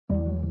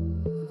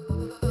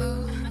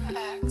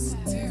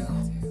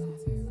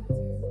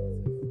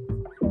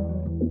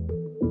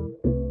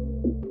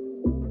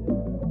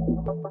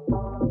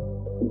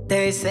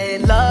They say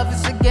love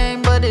is a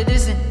game, but it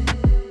isn't.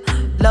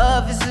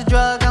 Love is a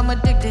drug, I'm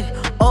addicted,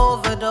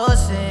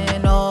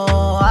 overdosing.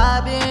 Oh,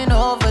 I've been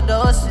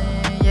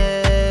overdosing,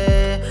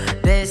 yeah.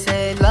 They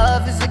say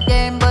love is a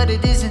game, but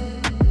it isn't.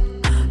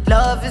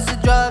 Love is a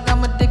drug,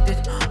 I'm addicted,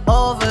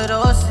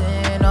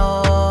 overdosing.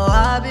 Oh,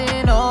 I've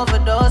been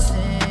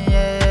overdosing,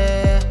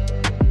 yeah.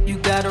 You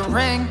got a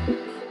ring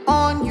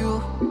on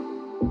you.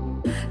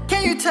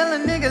 Can you tell a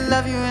nigga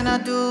love you and I'll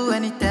do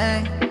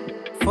anything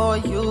for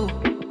you?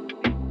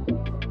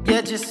 Yeah,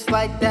 just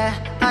like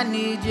that, I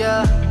need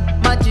ya.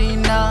 My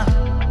Gina,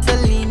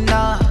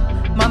 Selena,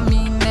 my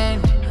meaning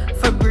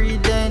for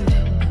breathing.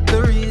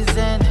 The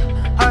reason,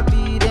 heart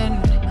beating,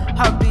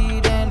 heart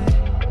beating,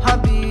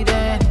 heart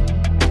beating.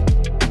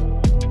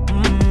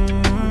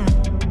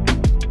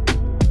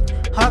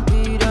 Heart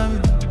beating.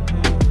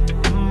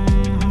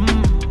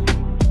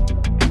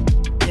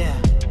 Yeah.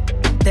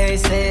 They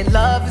say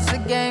love is a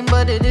game,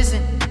 but it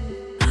isn't.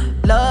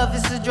 Love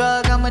is a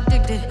drug, I'm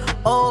addicted,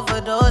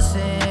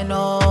 overdosing.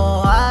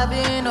 Oh, I've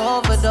been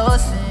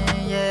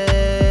overdosing,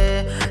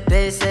 yeah.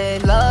 They say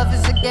love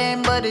is a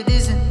game, but it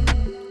isn't.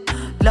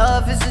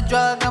 Love is a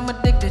drug, I'm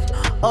addicted,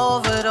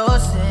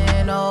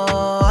 overdosing.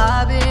 Oh,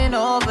 I've been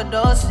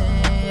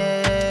overdosing,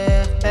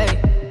 yeah.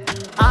 Hey,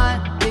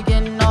 I'm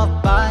beginning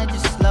off by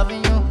just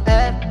loving you.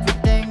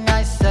 Everything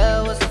I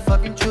said was the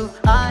fucking truth.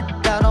 I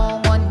got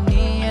on one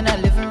knee in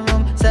that living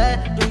room,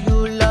 said, do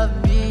you love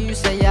me? You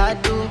say I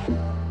do.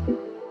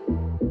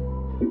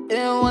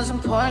 It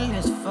wasn't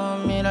pointless for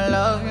me to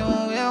love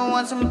you. It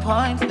wasn't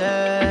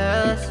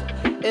pointless.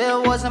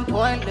 It wasn't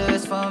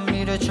pointless for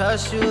me to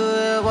trust you.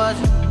 It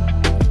wasn't.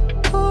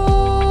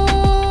 Ooh,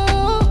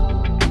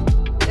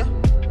 yeah.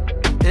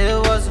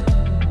 It wasn't.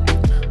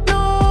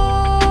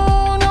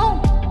 No, no.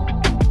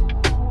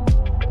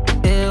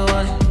 It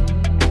wasn't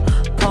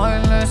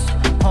pointless,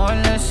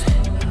 pointless,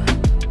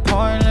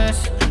 pointless.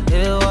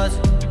 It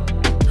wasn't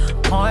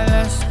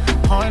pointless,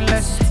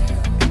 pointless,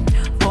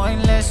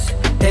 pointless.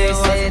 They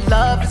say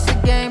love is a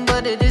game,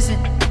 but it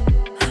isn't.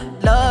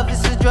 Love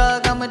is a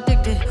drug, I'm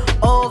addicted,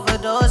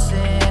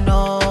 overdosing.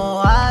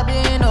 Oh, I've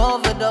been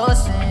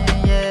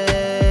overdosing,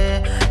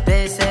 yeah.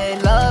 They say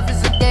love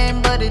is a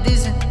game, but it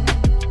isn't.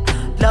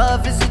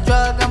 Love is a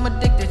drug, I'm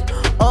addicted,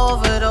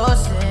 overdosing.